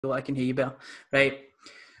I can hear you better. Right.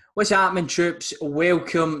 What's happening, troops?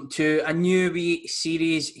 Welcome to a new wee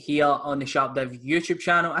series here on the SharpDiv YouTube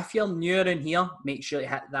channel. If you're newer in here, make sure to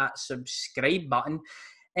hit that subscribe button.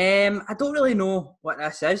 I don't really know what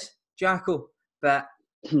this is, Jacko, but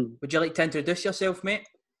would you like to introduce yourself, mate?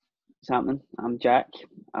 What's happening? I'm Jack.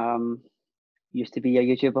 Used to be a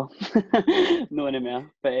YouTuber, no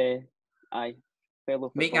anymore. But aye,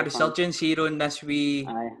 fellow making a resurgence here on this wee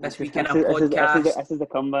kind of podcast. This is the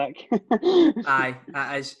comeback. Aye,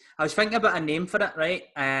 it is. I was thinking about a name for it, right?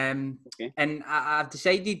 Okay. And I've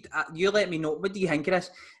decided. You let me know. What do you think of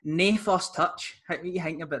this? Nae First Touch. What do you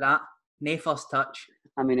think about that? Nae First Touch.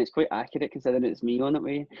 I mean, it's quite accurate considering it's me on it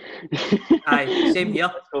way. Aye, same here.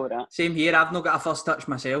 Let's go with that. Same here. I've not got a first touch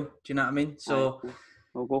myself. Do you know what I mean? So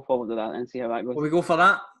we'll go forward with that and see how that goes. Will we go for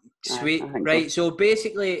that? Sweet. Right. So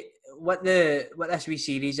basically, what this wee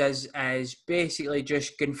series is basically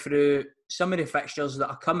just going through some of the fixtures that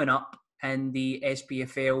are coming up in the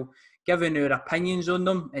SPFL, giving our opinions on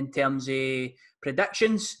them in terms of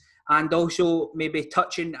predictions, and also maybe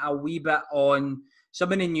touching a wee bit on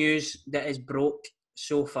some of the news that is broke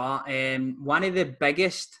so far. One of the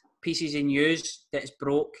biggest pieces of news that's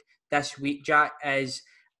broke this week, Jack, is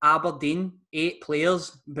Aberdeen, 8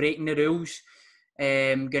 players breaking the rules,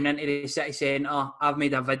 going into the city centre. I've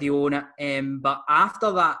made a video on it. But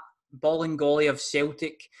after that, Boli Bolingoli of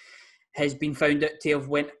Celtic has been found out to have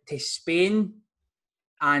went to Spain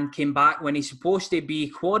and came back when he's supposed to be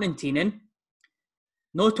quarantining.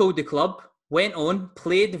 No told the club, went on,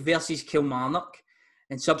 played versus Kilmarnock,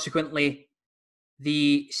 and subsequently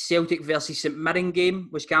the Celtic versus St Mirren game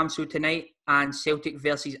was cancelled tonight, and Celtic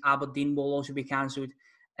versus Aberdeen will also be cancelled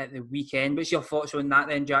at the weekend. What's your thoughts on that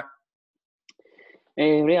then, Jack?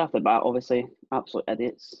 Right off the bat, obviously, absolute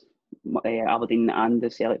idiots. Aberdeen and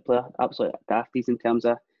the Celtic player, absolute dafties in terms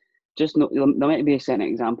of just there might be a certain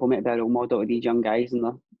example, might be a role model to these young guys, and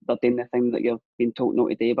they're doing the thing that you've been told not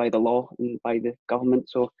to do by the law and by the government.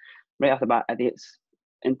 So right off the bat, idiots.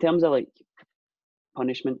 In terms of like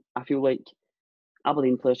punishment, I feel like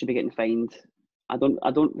Aberdeen players should be getting fined. I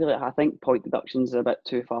think point deductions are a bit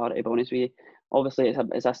too far, to be honest with you. Obviously,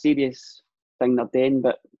 it's a serious thing they're doing,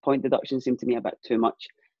 but point deductions seem to me a bit too much.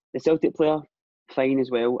 The Celtic player, fine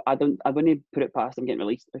as well. I wouldn't put it past them getting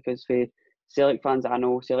released, because for Celtic fans, I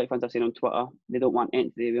know Celtic fans I've seen on Twitter, they don't want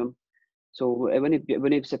anything to do with them. So it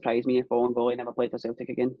wouldn't surprise me if Bolingoli never played for Celtic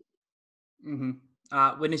again.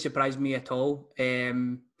 Wouldn't surprise me at all.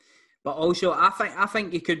 But also, I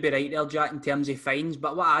think you could be right there, Jack, in terms of fines.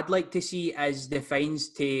 But what I'd like to see is the fines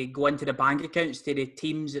to go into the bank accounts to the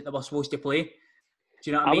teams that they were supposed to play. Do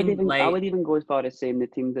you know what I mean? I would even go as far as saying the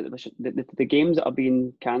teams that the games that are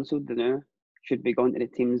being cancelled now should be going to the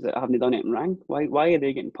teams that haven't done anything wrong. Why are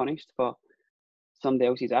they getting punished for somebody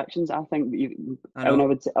else's actions? I think I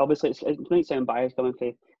would say, obviously it might sound biased coming from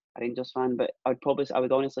a Rangers fan, but I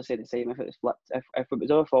would honestly say the same if it was flipped. If it was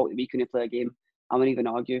our fault that we couldn't play a game, I wouldn't even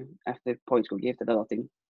argue if the points got gave to the other team.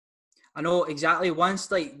 I know, exactly.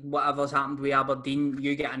 Once, like, whatever's happened with Aberdeen,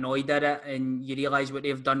 you get annoyed at it and you realise what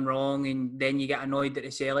they've done wrong, and then you get annoyed at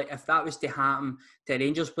the Celtic. If that was to happen to a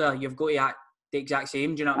Rangers player, you've got to act the exact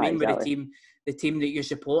same. Do you know what I mean? Exactly. With the team that you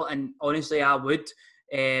support. And honestly, I would.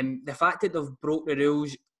 The fact that they've broke the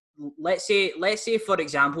rules, let's say for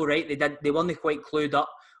example, right, they weren't quite clued up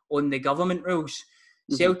on the government rules.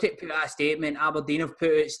 Mm-hmm. Celtic put out a statement, Aberdeen have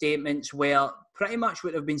put out statements where pretty much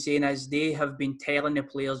what they've been saying is they have been telling the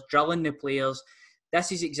players, drilling the players,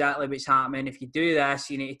 this is exactly what's happening. If you do this,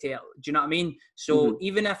 you need to tell. Do you know what I mean? So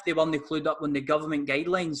even if they weren't clued up on the government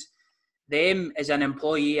guidelines, them as an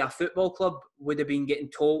employee, a football club would have been getting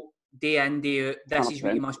told day in, day out, this is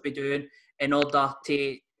what you must be doing in order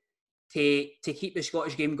to keep the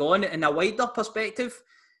Scottish game going. In a wider perspective,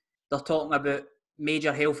 they're talking about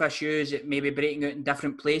major health issues, it may be breaking out in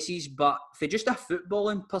different places, but for just a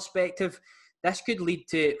footballing perspective, this could lead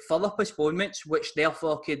to further postponements, which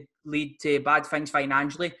therefore could lead to bad things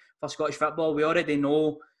financially for Scottish football. We already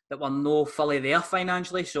know that we're not fully there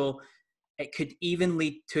financially, so it could even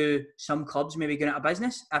lead to some clubs maybe going out of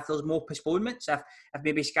business if there's more postponements, if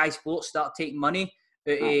maybe Sky Sports start taking money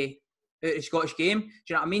out of the Scottish game. Do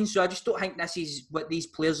you know what I mean? So I just don't think this is what these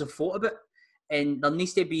players have thought about. And there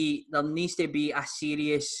needs to be a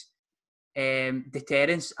serious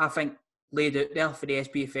deterrence, I think, laid out there for the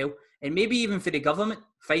SPFL, and maybe even for the government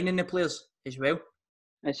fining the players as well.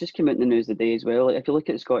 It's just come out in the news today as well. Like, if you look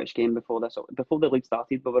at the Scottish game before the league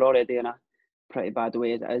started, but we're already in a pretty bad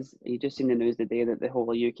way as it is. You just seen the news today that the whole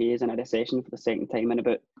of UK is in a recession for the second time in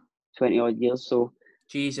about 20 odd years. So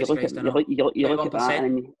Jesus Christ, you look at that,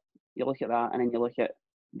 and you look at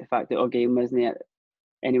the fact that our game isn't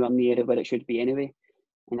anywhere near where it should be anyway.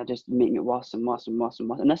 and they're just making it worse and worse and worse and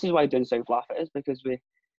worse. And this is why doing South laugh it is, because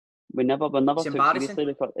we're never took seriously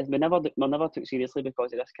because we're never took seriously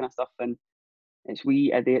because of this kind of stuff, and it's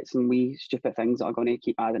we idiots and we stupid things that are going to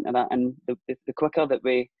keep adding to that. And the quicker that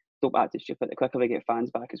we don't act as stupid, the quicker we get fans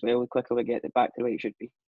back as well, the quicker we get it back to the way it should be.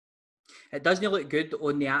 It doesn't look good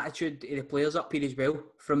on the attitude of the players up here as well,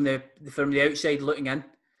 from the outside looking in.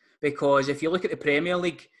 Because if you look at the Premier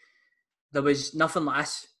League, there was nothing like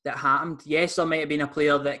this that happened. Yes, there might have been a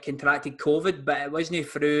player that contracted COVID, but it wasn't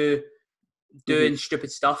through doing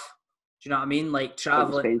stupid stuff. Do you know what I mean? Like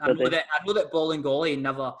travelling. I know that Bolingoli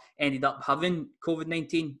never ended up having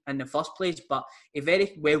COVID-19 in the first place, but he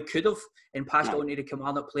very well could have and passed on to the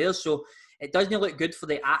Kilmarnock players. So it doesn't look good for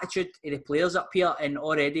the attitude of the players up here, and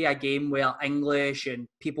already a game where English and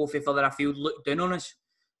people from further afield look down on us.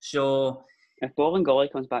 So if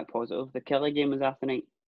Bolingoli comes back positive, the Kelly game was after night.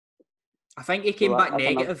 I think he came back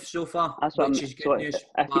negative so far, which is good news.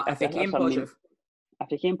 If he came positive. If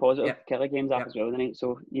he came positive, Kelly game's after as well tonight.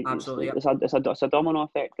 So absolutely, it's a domino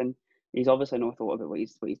effect, and he's obviously not thought about what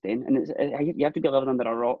he's doing. And you have to be living under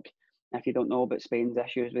a rock if you don't know about Spain's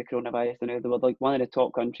issues with coronavirus. They were like one of the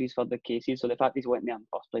top countries for the cases. So the fact he's went there in the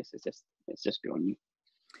first place it's just beyond me.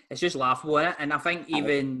 It's just laughable, isn't it? And I think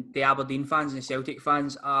even the Aberdeen fans and the Celtic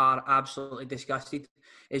fans are absolutely disgusted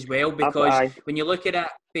as well, because when you look at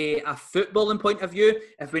it from a footballing point of view,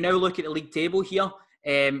 if we now look at the league table here,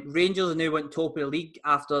 Rangers now went top of the league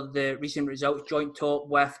after the recent results, joint top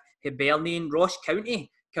with Hibernian. Ross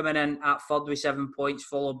County coming in at third with 7 points,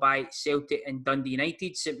 followed by Celtic and Dundee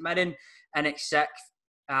United. St Mirren in at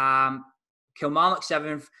 6th, Kilmarnock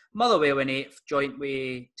 7th, Motherwell in 8th, joint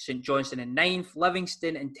with St Johnstone in 9th,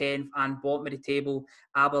 Livingston in 10th, and bottom of the table,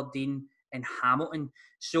 Aberdeen and Hamilton.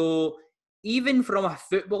 So even from a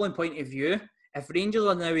footballing point of view, if Rangers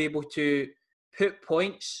are now able to put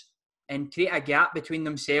points and create a gap between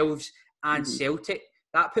themselves and Celtic,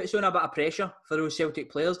 that puts on a bit of pressure for those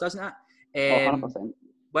Celtic players, doesn't it? 100%.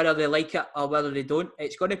 Whether they like it or whether they don't,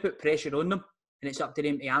 it's going to put pressure on them, and it's up to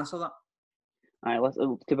them to answer that.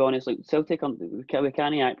 To be honest, like Celtic, we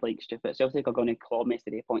can't act like stupid. Celtic are going to claw most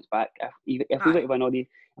of their points back. If we were to win all these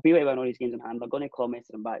games in hand, they're going to claw most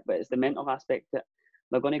of them back. But it's the mental aspect that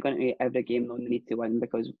they're going to go into every game knowing they need to win,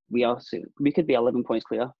 because we could be 11 points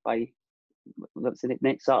clear by, let's say,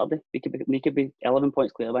 next Saturday. We could be 11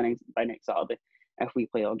 points clear by next Saturday if we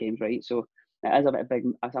play our games right. So it is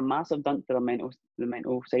it's a massive dunt to the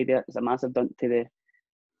mental side of it. It's a massive dunt to the.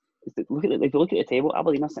 If you look at the table,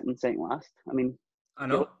 Aberdeen are sitting second last. I mean, I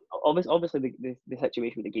know. Obviously, the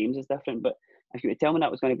situation with the games is different, but if you were to tell me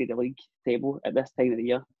that was going to be the league table at this time of the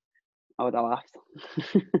year, I would have laughed.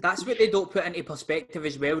 That's what they don't put into perspective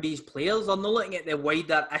as well. These players are not looking at the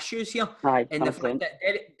wider issues here. And the fact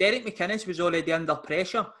that Derek McInnes was already under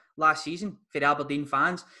pressure last season for the Aberdeen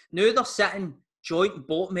fans. Now they're sitting joint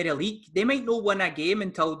bottom of the league. They might not win a game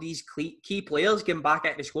until these key players get back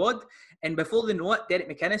at the squad. And before they know it, Derek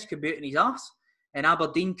McInnes could be out in his arse, and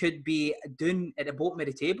Aberdeen could be down at the bottom of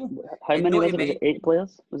the table. How many was it? Was it 8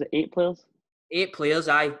 players? Was it 8 players? 8 players,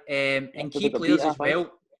 aye. And key players as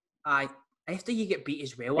well. Aye. After you get beat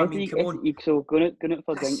as well, come on. So going out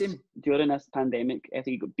for drinks during this pandemic,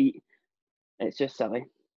 after you got beat, it's just silly.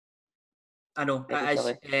 I know,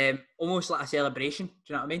 it is almost like a celebration. Do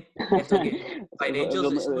you know what I mean? After getting by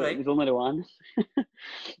Rangers, it's right. It was only the one.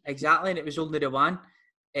 Exactly, and it was only the one.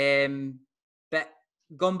 But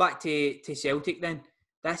going back to Celtic then,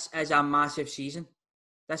 this is a massive season.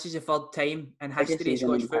 This is the third time in history of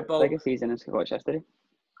Scottish football. Biggest season in Scottish history.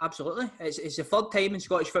 Absolutely. It's the third time in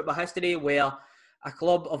Scottish football history where a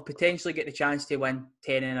club have potentially get the chance to win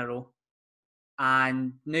 10 in a row.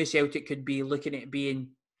 And now Celtic could be looking at being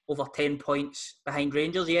over 10 points behind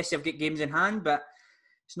Rangers. Yes, they've got games in hand, but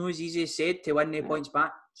it's not as easy as said to win the points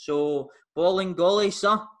back. So, Bolingoli,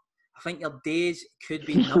 sir, I think your days could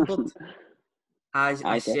be numbered as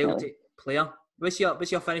a Celtic player. What's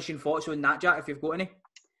your finishing thoughts on that, Jack, if you've got any?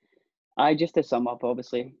 Just to sum up,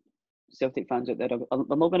 obviously, Celtic fans out there, they're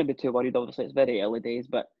not going to be too worried. Obviously, it's very early days,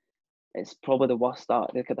 but it's probably the worst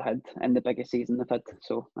start they could have had in the biggest season they've had.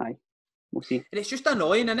 So, we'll see. And it's just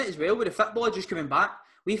annoying, isn't it, as well, with the football just coming back.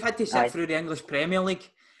 We've had to sit through the English Premier League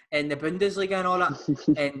and the Bundesliga and all that,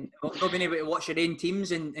 and we've not been able to watch our own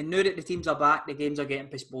teams. And now that the teams are back, the games are getting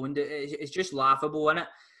postponed. It's just laughable, isn't it?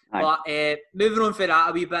 But moving on for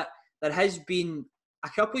that a wee bit, there has been a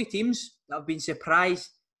couple of teams that have been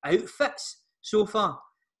surprise outfits so far.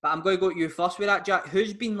 But I'm going to go to you first with that, Jack.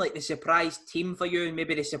 Who's been like the surprise team for you and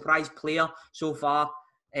maybe the surprise player so far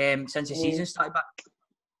since the season started back?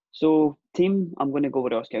 So, team, I'm going to go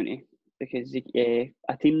with Ross County, because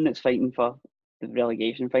a team that's fighting for the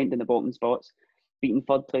relegation, fighting in the bottom spots, beating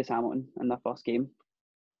third place Hamilton in their first game.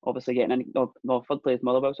 Obviously getting third place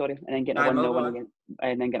Motherwell, sorry, and then getting a 1-0 win against,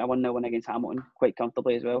 and then getting a 1-0 win against Hamilton quite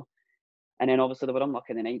comfortably as well. And then obviously they were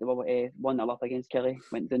unlucky the night. They were 1-0 up against Kelly,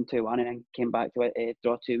 went down 2-1, and then came back to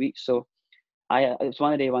draw 2 weeks. So it's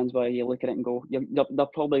one of the ones where you look at it and go, they're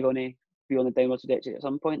probably going to be on the downward trajectory at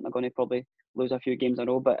some point. They're going to probably lose a few games in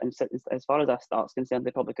a row, but as far as that start's concerned,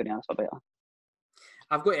 they probably couldn't ask for better.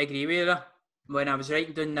 I've got to agree with you. When I was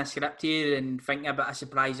writing down the script here and thinking about a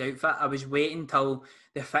surprise outfit, I was waiting till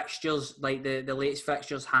the fixtures, like the latest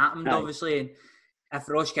fixtures happened, obviously. And if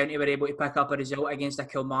Ross County were able to pick up a result against a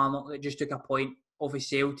Kilmarnock that just took a point off of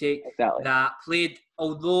Celtic, that played,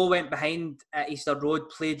 although went behind at Easter Road,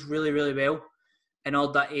 played really, really well in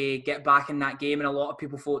order to get back in that game. And a lot of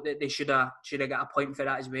people thought that they should have got a point for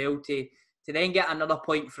that as well. To then get another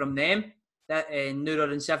point from them, that now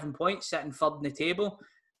they're in 7 points, sitting third in the table.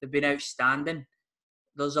 They've been outstanding.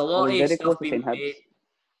 There's a lot of stuff being made.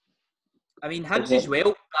 I mean, Hibs as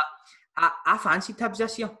well. But I fancied Hibs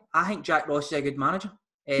this year. I think Jack Ross is a good manager.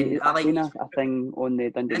 And I've seen a thing on the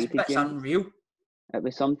Dundee United game. Unreal. It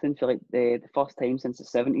was something for like the first time since the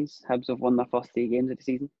 70s. Hibs have won their first 3 games of the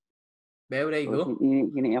season. Well, there you go. You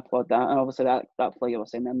need to applaud that. And obviously that player you were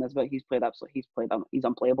saying then, he's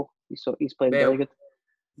unplayable. He's played very good.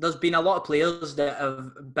 There's been a lot of players that have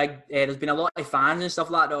there's been a lot of fans and stuff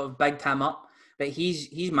like that have bigged him up, but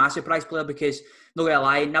he's my surprise player because, not gonna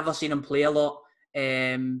lie, never seen him play a lot,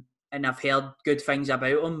 and I've heard good things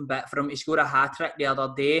about him. But for him to score a hat trick the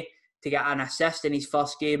other day, to get an assist in his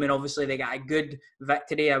first game, and obviously they got a good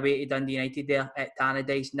victory away to Dundee United there at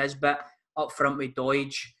Tannadice. Nisbet up front with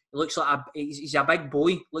Doidge. He looks like he's a big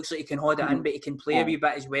boy. Looks like he can hold it in, but he can play a wee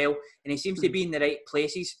bit as well, and he seems to be in the right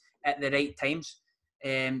places at the right times.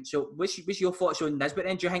 So what's your thoughts on Nisbet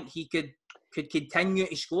then? Do you think he could continue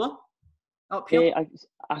to score up here?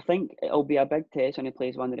 I think it'll be a big test when he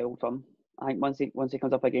plays one of the Old Firm. I think once he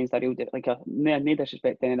comes up against a real, like no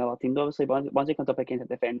disrespect to any other team, obviously, but once he comes up against a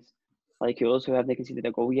defence like yours who haven't conceded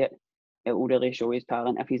a goal yet, it will really show his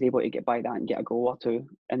talent if he's able to get by that and get a goal or two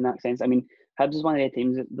in that sense. I mean, Hibs is one of the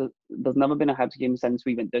teams there's never been a Hibs game since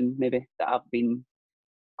we went down maybe that I've been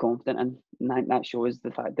confident in, and I think that shows the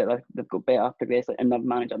fact that they've got better progressively, and their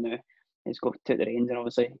manager now has took the reins, and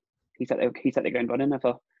obviously he's hit the ground running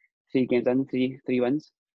after 3 games in, three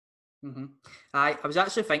wins. Mm-hmm. I was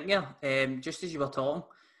actually thinking, just as you were talking,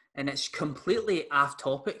 and it's completely off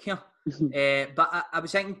topic here, but I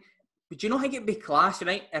was thinking, would you not think it'd be class,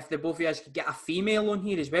 right, if the both of us could get a female on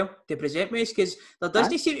here as well to present with us? Because there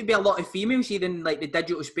doesn't seem to be a lot of females here in like the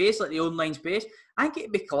digital space, like the online space. I think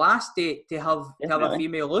it'd be class to have a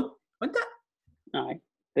female on, wouldn't it? Aye,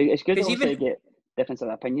 it's good to get different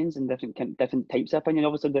sort of opinions and different types of opinion.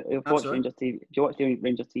 Obviously, if you watch Rangers TV, do you watch the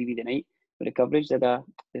Rangers TV tonight with the coverage? They had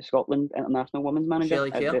the Scotland international women's manager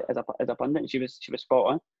as a pundit, and she was spot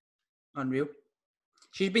on. Unreal.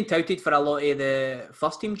 She's been touted for a lot of the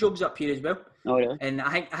first team jobs up here as well. Oh, really? And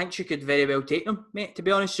I think she could very well take them, mate, to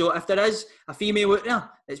be honest. So if there is a female out there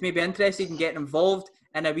that's maybe interested in getting involved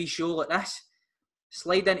in a wee show like this,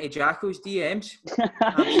 slide into Jacko's DMs.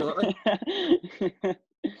 Absolutely.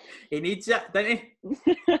 He needs it, doesn't he?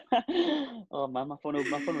 Oh man, my phone was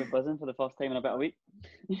buzzing for the first time in about a week.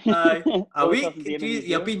 A week? Jeez,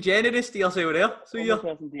 you've been generous to yourself there. So you're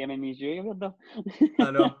person DMing me is you, though.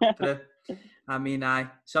 I know. I mean,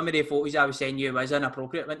 some of the photos I was sending you was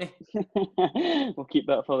inappropriate, weren't they? We'll keep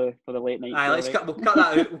that for the late night. We'll cut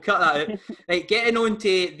that out. Right, getting on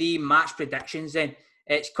to the match predictions then.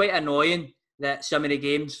 It's quite annoying that some of the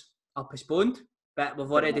games are postponed, but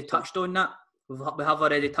we've already touched on that. We have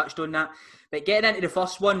already touched on that. But getting into the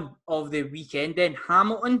first one of the weekend then,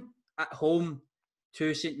 Hamilton at home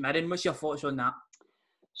to St Mirren. What's your thoughts on that?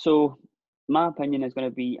 So, my opinion is going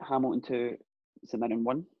to be Hamilton 2, St Mirren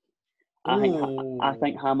 1. I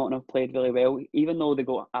think Hamilton have played really well, even though they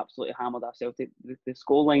got absolutely hammered at Celtic. The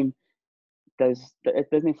scoreline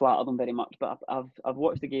doesn't flatter them very much. But I've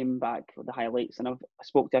watched the game back for the highlights, and I've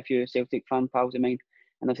spoke to a few Celtic fan pals of mine,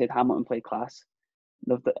 and they've said Hamilton played class.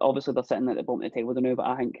 Obviously they're sitting at the bottom of the table now, but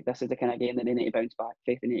I think this is the kind of game that they need to bounce back.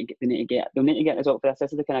 They'll need to get results for this.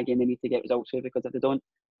 This is the kind of game they need to get results for, because if they don't,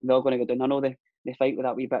 they're all going to go down. I know they fight with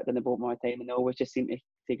that wee bit in the bottom of the time, and they always just seem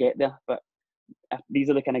to get there. But these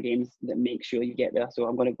are the kind of games that make sure you get there. So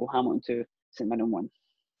I'm going to go Hamilton 2, St Mirren 1.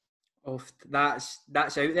 Oh, that's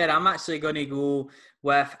out there. I'm actually going to go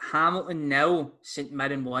with Hamilton 0, St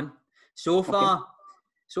Mirren 1. So far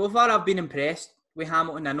I've been impressed with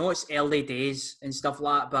Hamilton. I know it's early days and stuff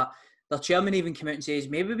like that, but their chairman even came out and says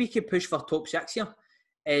maybe we could push for top 6 here.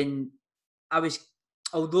 And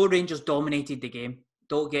although Rangers dominated the game,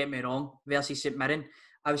 don't get me wrong, versus St Mirren,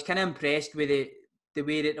 I was kind of impressed with the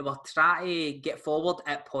way that they were trying to get forward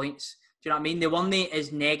at points. Do you know what I mean? They weren't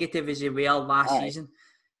as negative as they were last season.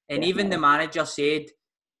 And even the manager said,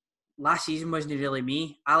 last season wasn't really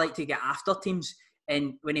me. I like to get after teams.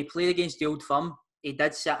 And when he played against the Old Firm, he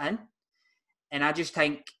did sit in. And I just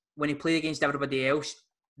think when he played against everybody else,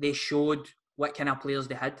 they showed what kind of players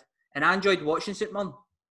they had. And I enjoyed watching St Mirren,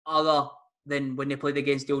 other than when they played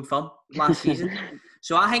against the Old Firm last season.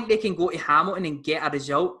 So I think they can go to Hamilton and get a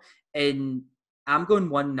result. And I'm going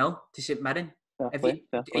 1-0 to St Mirren.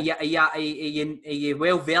 Are you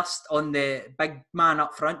well versed on the big man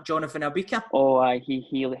up front, Jonathan Abika? Oh,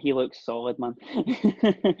 he looks solid, man.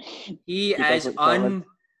 he is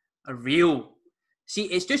unreal. See,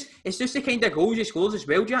 it's just the kind of goals he scores as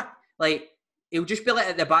well, Jack. Like, he'll just be like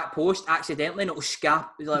at the back post accidentally, and it'll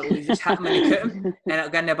scarp. Like, he'll just hit him and cut him, and it'll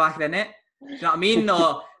get in the back of the net. Do you know what I mean?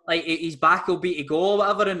 Or like his back will be to go or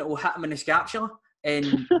whatever, and it'll hit him in the scapula.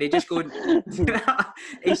 And they just go.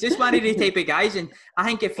 He's just one of the type of guys, and I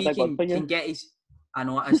think if he can get his, I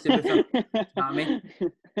know it is to be fair. You know what I mean?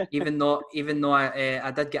 Even though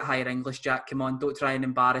I did get higher English, Jack. Come on, don't try and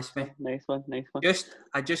embarrass me. Nice one.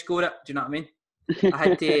 I just got it. Do you know what I mean? I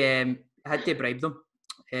had to bribe them.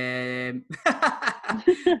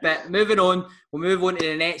 But moving on, we'll move on to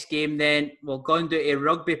the next game. Then we'll go and do a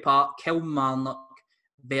Rugby Park, Kilmarnock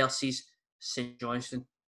versus St Johnstone.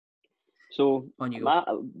 So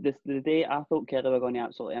the day I thought Kerry were going to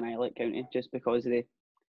absolutely annihilate County just because of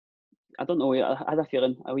I don't know, I had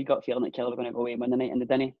a wee gut feeling that Kerry were going to go away and win the night, and they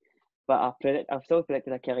didn't. But I've still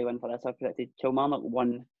predicted a Kerry win for this. I've predicted Kilmarnock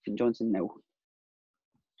 1, St Johnstone 0.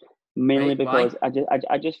 Mainly because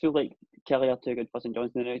I just feel like Kerry are too good for St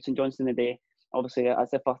Johnstone now. St Johnstone today, obviously,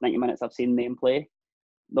 that's the first 90 minutes I've seen them play.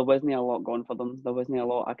 There wasn't a lot going for them. There wasn't a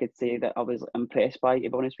lot I could say that I was impressed by, to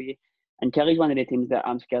be honest with you. And Kerry's one of the teams that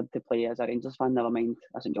I'm scared to play as a Rangers fan, never mind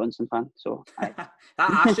a St Johnstone fan. So that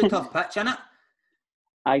actually tough pitch, isn't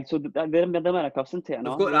it? So they're accustomed to it.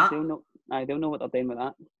 They've got that. They'll know what they're doing with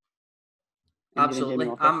that.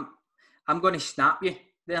 Absolutely. I'm going to snap you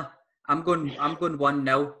there. I'm going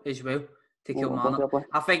 1-0 as well to Kilmarnock.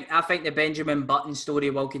 I think the Benjamin Button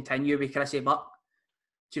story will continue with Chrissy Butt.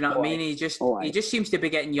 Do you know what I mean? He just seems to be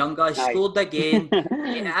getting younger. He scored again.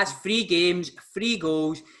 That's 3 games, 3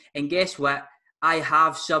 goals. And guess what? I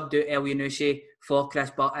have subbed out El Yunusi for Chris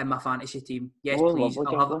Butt in my fantasy team. Yes, please.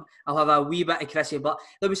 I'll have a wee bit of Chrissy Butt.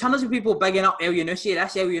 There was hundreds of people bigging up El Yunusi,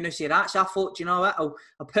 this, El Yunusi, that. So I thought, you know what?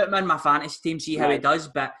 I'll put him in my fantasy team, see how he does.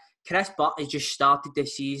 But Chris Butt has just started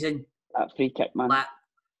this season. That free kick, man.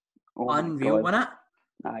 Unreal, wasn't it?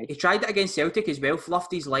 Aye. He tried it against Celtic as well,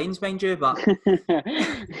 fluffed his lines, mind you, but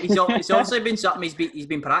it's also been something he's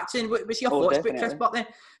been practicing. What's your thoughts about Chris Butt then?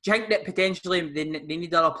 Do you think that potentially they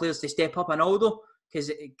need other players to step up and all though?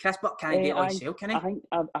 Because Chris Butt can't get on sale, can he?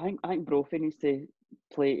 I think Brophy needs to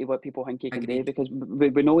play to what people think he can do, because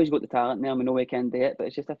we know he's got the talent there and we know he can do it, but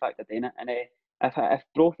it's just a fact of doing it. And if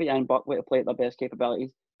Brophy and Buck were to play at their best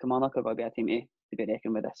capabilities, Kilmarnock will be a team to be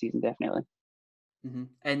reckoned with this season, definitely. Mm-hmm.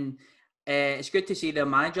 And it's good to see the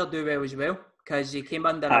manager do well as well, because he came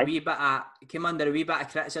under a wee bit of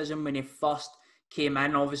criticism when he first came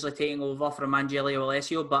in, obviously taking over from Angelio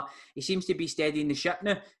Alessio, but he seems to be steadying the ship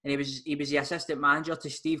now, and he was the assistant manager to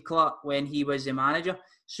Steve Clark when he was the manager,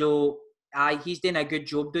 so he's doing a good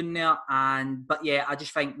job doing there. But I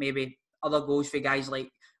just think maybe other goals for guys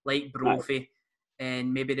like Brophy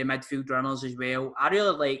and maybe the midfield runners as well. I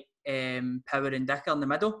really like Power and Dicker in the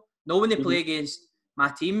middle. Not when they play against my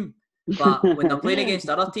team, but when they're playing against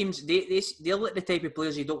other teams, they're like the type of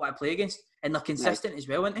players you don't want to play against, and they're consistent as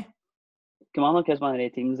well, aren't they? Kilmarnock is one of the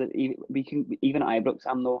teams that we can, even at Ibrox,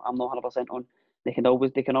 I'm not 100% on. They can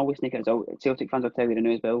always sneak it out. Celtic fans will tell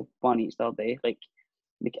you as well, one each third day.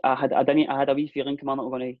 I had a wee feeling Kilmarnock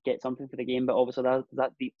were going to get something for the game, but obviously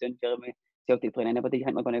that deep down feeling with Celtic playing anybody, I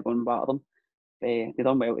think they're going to go and batter them. They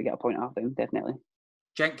done well to get a point half them, definitely.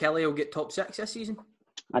 Do you think Kelly will get top 6 this season?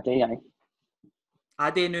 I do, aye. I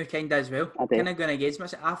do know kind of as well. Kind of going against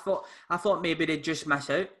myself. I thought maybe they'd just miss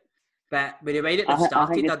out. But with the way that they've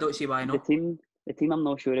started, I don't see why not. The team I'm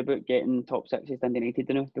not sure about getting top 6 is Dundee United,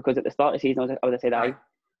 you know, because at the start of the season I would have said aye.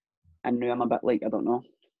 And now I'm a bit like, I don't know.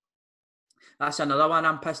 That's another one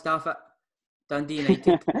I'm pissed off at. Dundee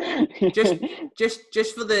United.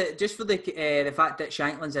 just for the fact that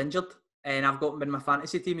Shanklin's injured, and I've got him in my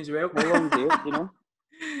fantasy team as well. How long do you know?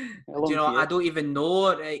 I don't even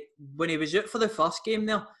know. When he was out for the first game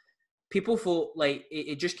there, people thought like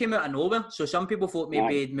it just came out of nowhere. So some people thought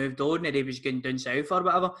maybe he'd moved on and he was going down south or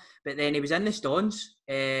whatever. But then he was in the Stones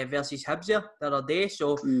versus Hibs the other day.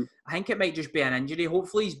 So I think it might just be an injury.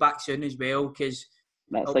 Hopefully he's back soon as well, because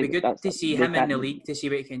it'll be good to see him in the league to see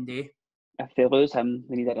what he can do. if they lose him,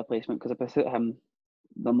 they need a replacement, because if without him,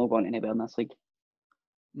 they're not going anywhere in this league.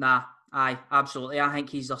 Nah, aye, absolutely. I think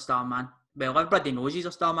he's their star man. Well, everybody knows he's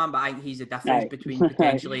a star man, but I think he's the difference between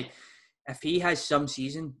potentially, if he has some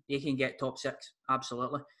season, he can get top 6.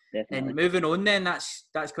 Absolutely. Definitely. And moving on then, that's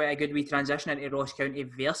quite a good wee transition into Ross County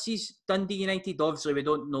versus Dundee United. Obviously, we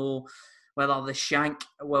don't know whether the Shank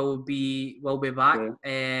will be back.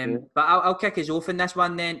 But I'll kick us off in this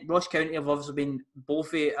one then. Ross County have obviously been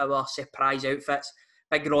both of our surprise outfits.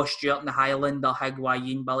 Big Ross Stewart and the Highlander,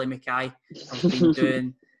 Higuain, Billy Mackay have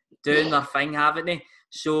been doing their thing, haven't they?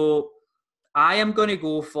 So I am going to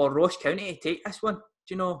go for Ross County to take this one. Do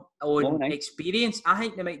you know, on experience? I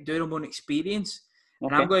think they might do them on experience.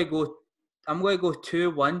 Okay. And I'm going to go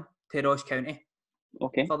 2-1 to Ross County.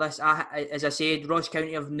 Okay. For this, as I said, Ross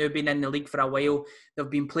County have now been in the league for a while. They've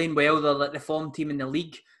been playing well. They're like the form team in the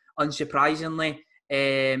league, unsurprisingly.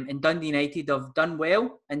 And Dundee United have done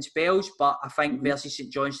well in spells, but I think versus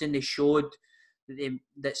St Johnstone, they showed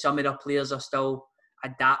that some of their players are still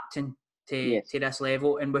adapting to this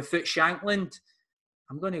level. And with Foot Shankland,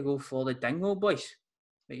 I'm going to go for the Dingo boys.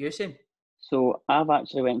 What are you saying? So I've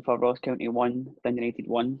actually went for Ross County 1, Dundee United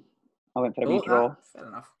 1. I went for a wee draw. Fair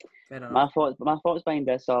enough. My thoughts behind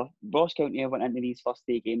this are Ross County went into these first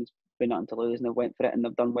 3 games with nothing to lose, and they went for it and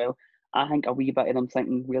they've done well. I think a wee bit of them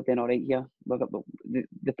thinking we're doing all right here.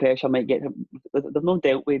 The pressure might get them. They've not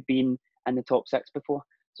dealt with being in the top 6 before.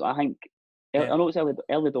 So I think, I know it's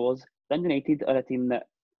early doors. Dundee United are a team that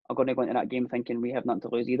are going to go into that game thinking we have nothing to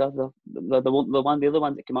lose either. They're the other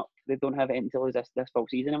ones that come up. They don't have anything to lose this full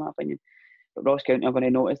season, in my opinion. But Ross County are going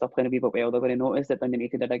to notice they're playing a wee bit well. They're going to notice that Dundee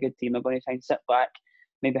United are a good team. They're going to try and sit back,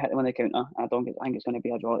 maybe hit them on the counter. I think it's going to be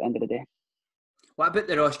a draw at the end of the day. What about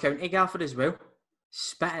the Ross County gaffer as well?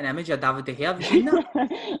 Spitting image of David De Gea. Have you seen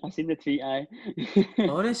that? I've seen the tweet, aye.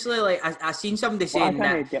 Honestly, like I seen somebody saying that.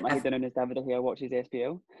 I can't get my head down on his David De Gea watches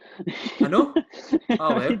SPL. I know.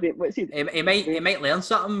 Oh well. He might learn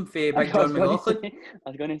something for Big John McLaughlin. I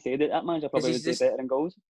was going to say that manager probably would do better in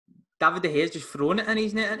goals. David De Gea's just thrown it in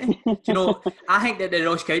his net, isn't he? Do you know, I think that the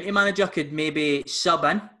Ross County manager could maybe sub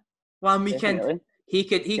in one weekend. Definitely. He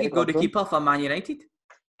could go to keeper for Man United.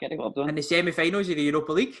 Get the gloves on. In the semi-finals of the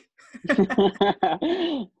Europa League.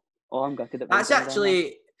 I'm gutted. That's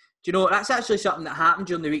actually something that happened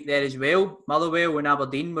during the week there as well. Motherwell and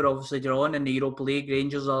Aberdeen were obviously drawn in the Europa League.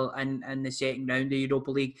 Rangers are in the second round of the Europa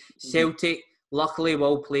League. Celtic, luckily,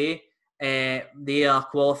 will play their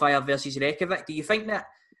qualifier versus Reykjavik. Do you think that?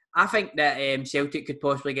 I think that Celtic could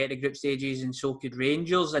possibly get to group stages, and so could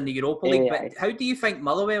Rangers in the Europa League. But how do you think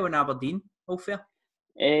Motherwell and Aberdeen will fare?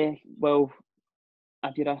 Well,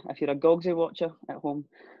 if you're a Gogsy watcher at home,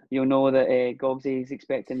 you'll know that Gogsy is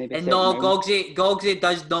expecting maybe. And no, Gogsy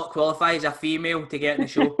does not qualify as a female to get in the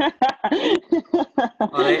show.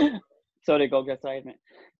 All right. Sorry, Gogsy, aside, mate.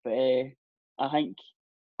 But I think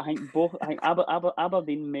both. I think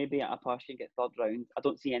Aberdeen maybe at a push can get third round. I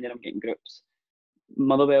don't see any of them getting groups.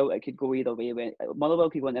 Motherwell, it could go either way. Motherwell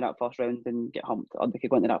could go into that first round and get humped, or they could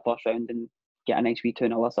go into that first round and get a nice wee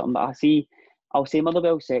 2-0 or something. But I'll say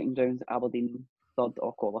Motherwell second round, Aberdeen third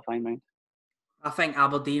or qualifying round. I think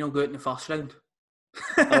Aberdeen will go out in the first round.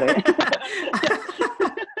 All right.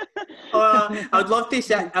 I would love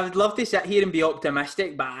to sit here and be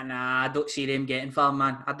optimistic, but nah, I don't see them getting far,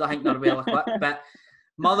 man. I don't think they're well equipped. But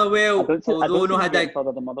Motherwell, I don't know how to get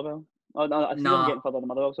further than Motherwell. Oh no, I see them getting further than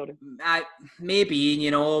Motherwell. Sorry. Maybe,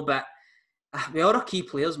 but we are our key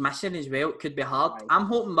players missing as well. It could be hard. Right. I'm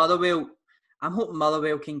hoping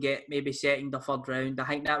Motherwell can get maybe second or third round. I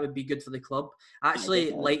think that would be good for the club.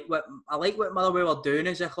 Actually, I like what Motherwell are doing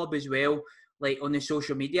as a club as well. Like on the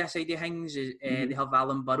social media side of things, they have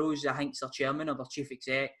Alan Burrows, I think, it's their chairman or their chief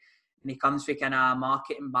exec, and he comes from kind of a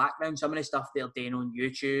marketing background. Some of the stuff they're doing on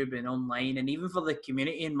YouTube and online, and even for the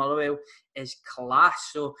community in Motherwell, is class.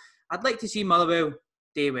 So I'd like to see Motherwell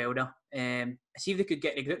do well there. See if they could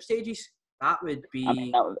get to group stages. That would be. I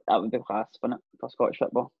mean, that would be class, wouldn't it, for Scottish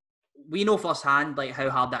football? We know firsthand like how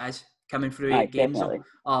hard that is coming through games or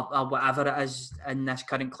whatever it is in this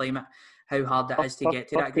current climate. How hard it is to get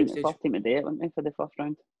to that group stage. First team today, weren't they, for the first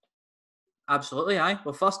round? Absolutely, aye.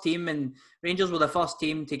 Well, first team, and Rangers were the first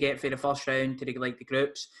team to get for the first round to the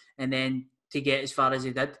groups, and then to get as far as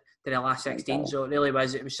they did to the last 16. So it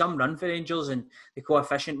was some run for Rangers, and the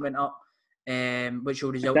coefficient went up, which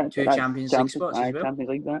will result in 2 Champions League spots as well. Champions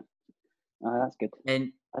League, that. That's good.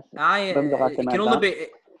 And it can only be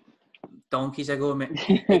donkeys ago, mate.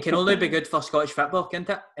 It can only be good for Scottish football, can't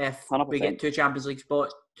it? If 100%. We get 2 Champions League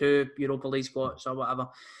spots, 2 Europa League spots, or whatever.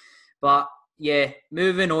 But yeah,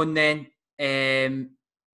 moving on then.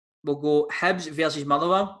 we'll go Hibs versus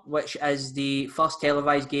Motherwell, which is the first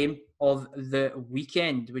televised game of the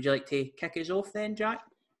weekend. Would you like to kick us off then, Jack?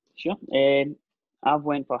 Sure. I've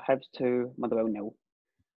went for Hibs 2, Motherwell 0.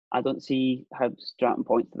 I don't see Hibs dropping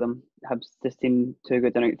points to them. Hibs just seem too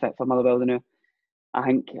good an outfit for Motherwell now. I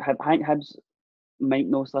think Hibs might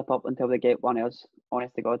no slip up until they get one of us.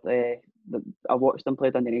 Honest to God, I watched them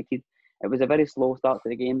play Dundee United. It was a very slow start to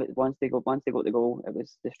the game, but once they got the goal, it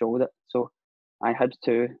was destroyed it. So I Hibs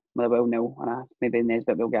 2, Motherwell 0, and maybe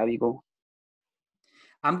Nesbitt will get a wee goal.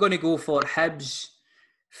 I'm going to go for Hibs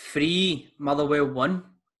 3, Motherwell 1.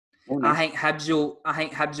 Oh, nice. I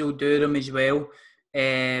think Hibs will do them as well.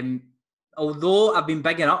 Although I've been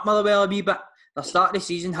bigging up Motherwell a wee bit, the start of the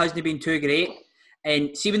season hasn't been too great.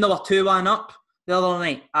 And see, when they were 2-1 up the other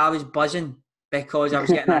night, I was buzzing because I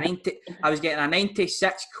was getting a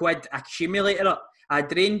 96 quid accumulator up. I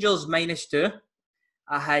had Rangers -2.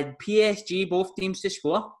 I had PSG, both teams to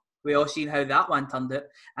score. We all seen how that one turned out.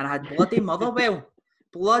 And I had bloody Motherwell,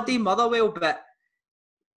 but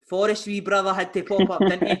Forrest's wee brother had to pop up,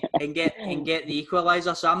 didn't he, and get the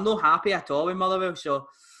equaliser. So I'm not happy at all with Motherwell. So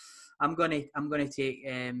I'm gonna take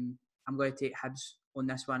Hibs on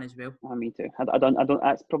this one as well. Oh, me too. I don't.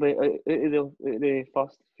 That's probably out of the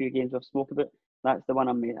first few games I've spoken about. That's the one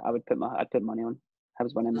I'd put money on.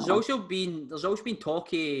 Hibs winning. There's also been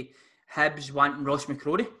talk of Hibs wanting Ross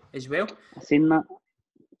McCrory as well. I've seen that.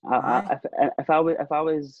 If I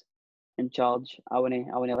was in charge, I wouldn't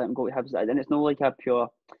let him go to Hibs. And it's not like a pure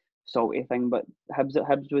salty thing, but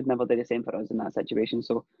Hibs would never do the same for us in that situation.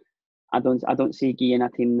 So I don't see Guy in a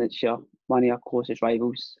team that's one of your closest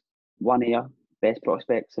rivals, one of your best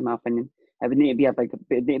prospects, in my opinion. It would need to be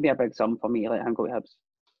a big sum for me to let him go to Hibs.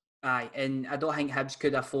 Aye, and I don't think Hibs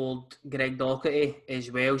could afford Greg Docherty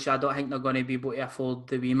as well, so I don't think they're going to be able to afford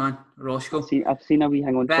the wee man, Roscoe. I've seen a wee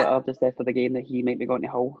thing on Twitter just after the game that he might be going to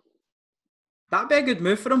Hull. That'd be a good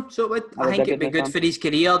move for him. So it would. I think it'd be good for his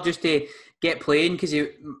career just to get playing, because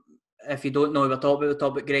if you don't know, we're talking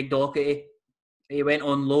about Greg Docherty. He went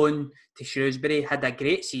on loan to Shrewsbury, had a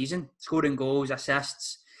great season, scoring goals,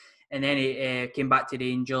 assists, and then he came back to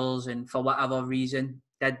Rangers, and for whatever reason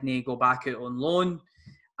didn't go back out on loan,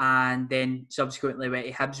 and then subsequently went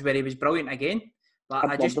to Hibs where he was brilliant again. But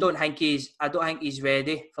I don't think he's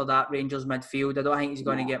ready for that Rangers midfield. I don't think he's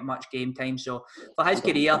going to get much game time. So for his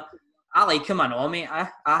career, I like him and all, mate. I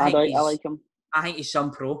like him. I think he's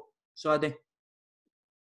some pro. So I do.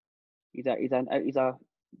 He's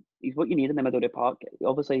what you need in the middle of the park.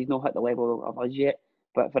 Obviously, he's not hit the level of us yet,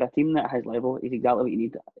 but for a team that has level, he's exactly what you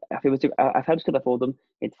need. If Hibs could afford him,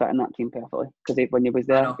 he'd fit in that team perfectly. Because when he was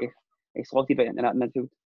there, he slotted right into that midfield.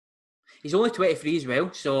 He's only 23 as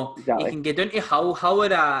well, so exactly. He can get down to Hull. Hull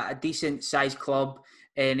are a decent sized club,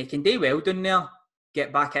 and he can do well down there.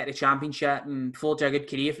 Get back at the Championship and forge a good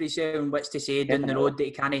career for himself. And what's to say down the road that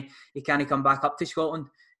he can't come back up to Scotland,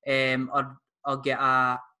 or get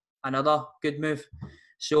another good move.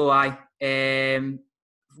 So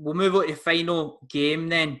we'll move on to the final game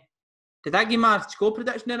then. Did I give my score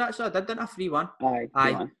prediction there actually? I didn't I? 3-1.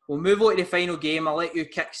 Aye. We'll move on to the final game. I'll let you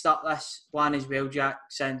kickstart this one as well, Jack,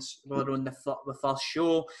 since we're on the first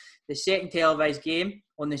show. The second televised game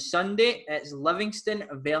on the Sunday, it's Livingston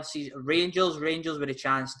versus Rangers. Rangers with a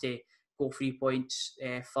chance to go 3 points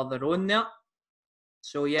further on there.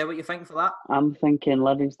 So, yeah, what you think for that? I'm thinking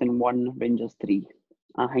Livingston 1, Rangers 3.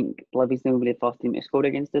 I think Livingston will be the first team to score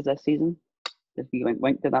against us this season. Just we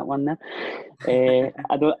went to that one there.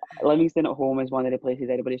 Livingston at home is one of the places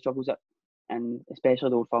everybody struggles at, and especially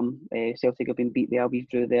the Old Firm. Celtic have been beat there, we've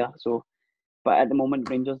drew there. So, but at the moment,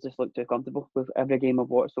 Rangers just look too comfortable. With every game I've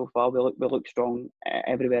watched so far, we look strong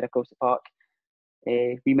everywhere across the park.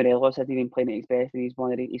 Morelos hasn't been playing at his best, and he's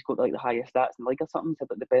got like the highest stats in the league or something. He's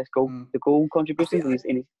had like the best goal contributions.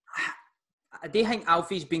 I do think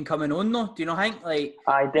Alfie's been coming on though. Do you know? Think he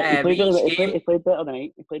played better than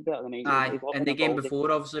he played better than he. Aye, in the game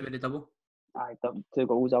before, obviously with the double. Aye, 2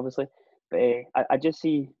 goals obviously, but I just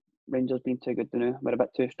see Rangers being too good to know. We're a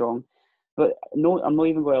bit too strong. But no, I'm not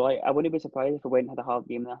even going to lie. I wouldn't be surprised if we went and had a hard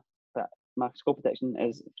game there. But my score prediction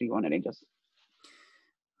is 3-1 at Rangers.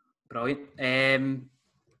 Brilliant.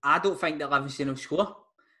 I don't think that Livingston will score,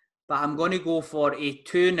 but I'm going to go for a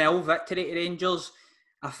 2-0 victory to Rangers.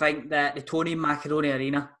 I think that the Tony Macaroni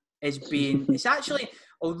Arena has been... It's actually...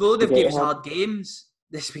 Although they've given us hard games...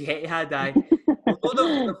 The Spaghetti had,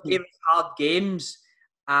 although they've given us hard games,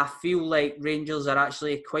 I feel like Rangers are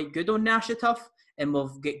actually quite good on Asherturf, and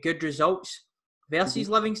we've got good results versus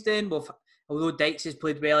Livingston. Although Dykes has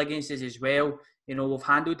played well against us as well, we've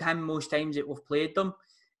handled him most times that we've played them.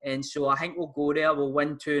 And so I think we'll go there, we'll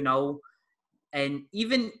win 2-0. And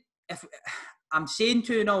even if... I'm saying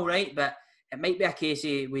 2-0, right? But it might be a case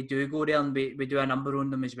of we do go there and we do a number on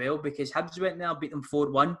them as well, because Hibs went there, beat them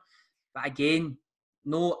 4-1. But again,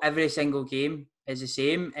 no, every single game is the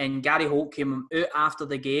same. And Gary Holt came out after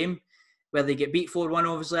the game where they get beat 4-1,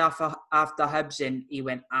 obviously, after Hibs, and he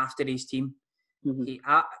went after his team.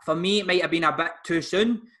 For me, it might have been a bit too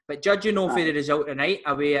soon, but judging off of the result tonight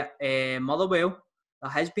away at Motherwell,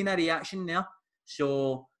 there has been a reaction there.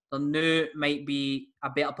 So there now might be a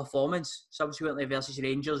better performance subsequently versus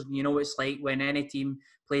Rangers. You know what it's like when any team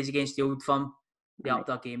plays against the old firm, they up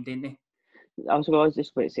their game, don't they? I was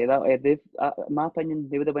just going to say that. In my opinion,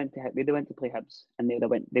 they would have went to play Hibs, and they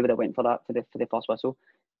would have went for that for the first whistle.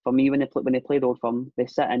 For me, when they play the old firm, they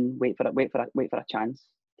sit and wait for a chance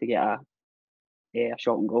to get a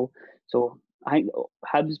shot and goal. So I think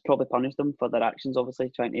Hibs probably punished them for their actions,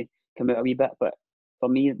 obviously trying to come out a wee bit. But for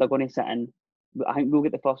me, they're going to sit in. I think we'll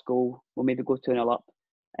get the first goal. We'll maybe go 2-0 up,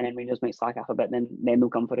 and then Rangers might slack off a bit. Then they'll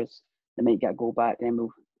come for us. They might get a goal back, and then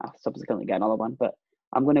we'll subsequently get another one. But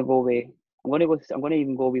I'm going to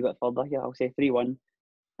even go a wee bit further here. I'll say 3-1,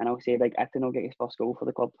 and I'll say Acton will get his first goal for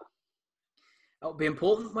the club. It'll be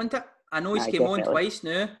important, won't it? I know he's came on twice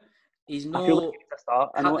now. He's no. I feel like he needs a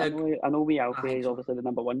start. I know we Alfie is obviously the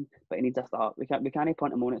number one, but he needs a start. We can't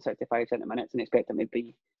punt him on at 65, 70 minutes and expect him to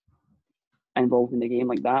be involved in the game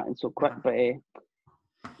like that and so quick. But we've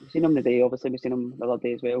seen him today. Obviously, we've seen him the other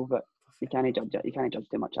day as well. But you can't judge it. You can't judge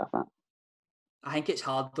too much off that. I think it's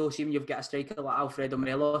hard though. See, when you've got a striker like Alfredo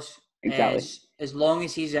Morelos. Exactly. As long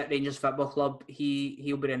as he's at Rangers Football Club,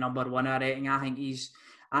 he'll be the number one. I reckon. I think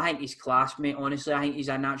he's class, mate. Honestly, I think he's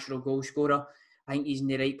a natural goal scorer. I think he's in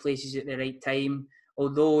the right places at the right time.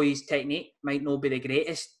 Although his technique might not be the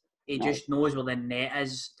greatest, he just knows where the net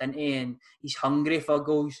is, doesn't he? And he's hungry for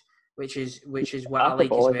goals, which is what I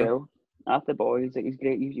like as well. After the ball, he's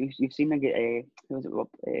great. You've seen him get who was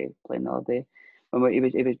it playing the other day when he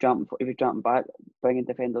was jumping back, bringing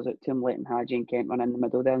defenders out to him, letting Hadji and Kent run in the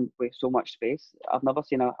middle there with so much space. I've never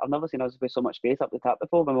seen us with so much space up the top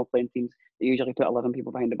before when we're playing teams that usually put 11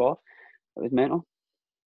 people behind the ball. It was mental.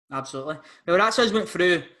 Absolutely. Well, that's us went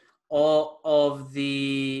through all of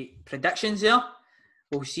the predictions there.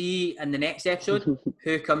 We'll see in the next episode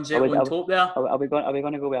who comes out on top there. Are we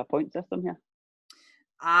going to go with a point system here?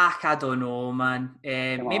 I don't know, man.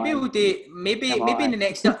 Maybe we'll do. Maybe in the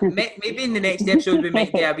next episode we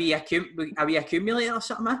might do a wee accumulator or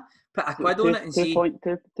something. Put a quid on it and see.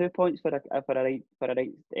 2 points for a right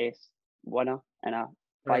winner and a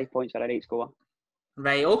 5 points for a right scorer.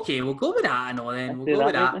 Right, okay, we'll go with that. I know then. We'll go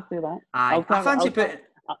with that. Let's do that. Aye, I fancy putting.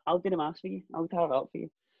 I'll do the maths for you. I'll tie it up for you.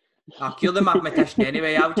 You're the mathematician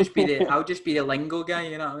anyway. I'll just be the lingo guy.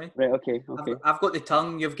 You know what I mean? Right. Okay. I've got the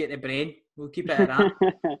tongue. You've got the brain. We'll keep it at that.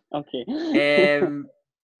 Okay.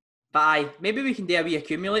 But aye, maybe we can do a wee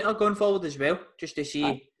accumulator going forward as well, just to see.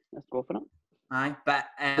 Aye, let's go for it. Aye, but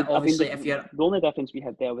obviously, if you're the only difference we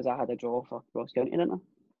had there was I had a draw for Ross County, didn't I?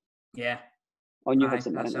 Yeah. Oh, you had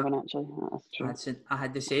St Mirren to win, actually. That's true. I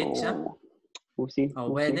had the Saints. We'll see.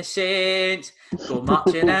 When the Saints go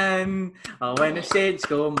marching in. Oh, when the Saints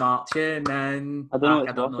go marching in. I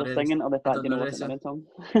don't know if they're singing or the fact they know the St song.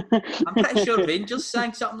 I'm pretty sure Rangers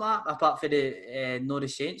sang something like that, apart from the No the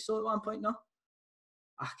Saints at one point, no?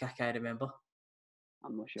 I can't remember.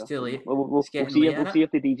 I'm not sure. It's too late. We'll see if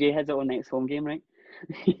the DJ has it on next home game, right?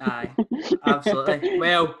 Aye, absolutely.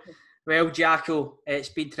 Well, Jacko, it's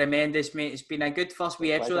been tremendous, mate. It's been a good first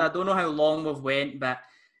wee episode. I don't know how long we've went, but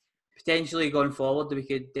potentially going forward, we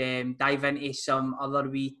could dive into some other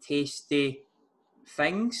wee tasty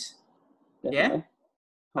things. Definitely.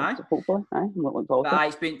 Yeah? Aye. Hopefully.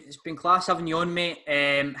 Aye. It's been class having you on, mate.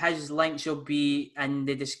 His links will be in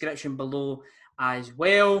the description below as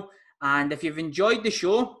well. And if you've enjoyed the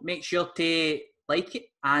show, make sure to like it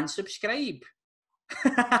and subscribe.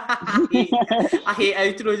 I hate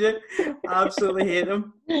outros. I absolutely hate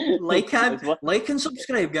them. Like and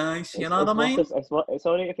subscribe, guys. You know what I mean? It's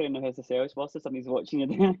alright if you don't know how to say it. It's worse if somebody's watching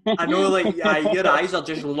you. I know, like, your eyes are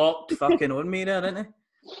just locked fucking on me there, aren't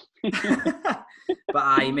they? But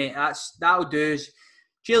aye, mate, that'll do.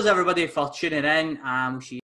 Cheers, everybody, for tuning in, and we'll see you.